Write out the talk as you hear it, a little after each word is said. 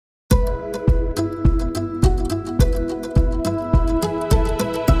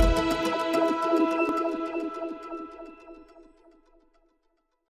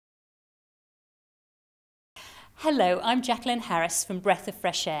Hello, I'm Jacqueline Harris from Breath of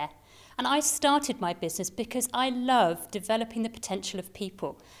Fresh Air, and I started my business because I love developing the potential of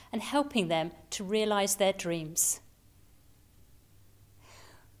people and helping them to realise their dreams.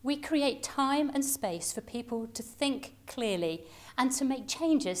 We create time and space for people to think clearly and to make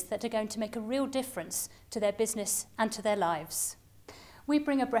changes that are going to make a real difference to their business and to their lives. We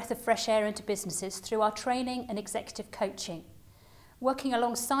bring a breath of fresh air into businesses through our training and executive coaching, working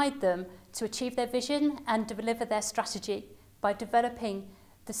alongside them to achieve their vision and deliver their strategy by developing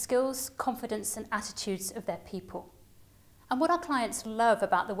the skills, confidence and attitudes of their people. And what our clients love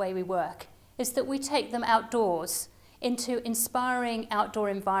about the way we work is that we take them outdoors into inspiring outdoor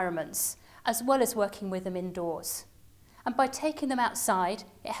environments, as well as working with them indoors. And by taking them outside,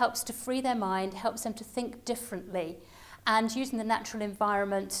 it helps to free their mind, helps them to think differently, and using the natural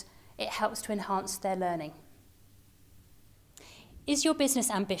environment, it helps to enhance their learning. Is your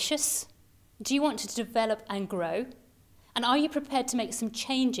business ambitious? Do you want to develop and grow? And are you prepared to make some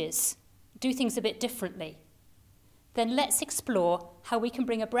changes, do things a bit differently? Then let's explore how we can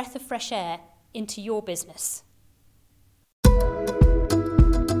bring a breath of fresh air into your business.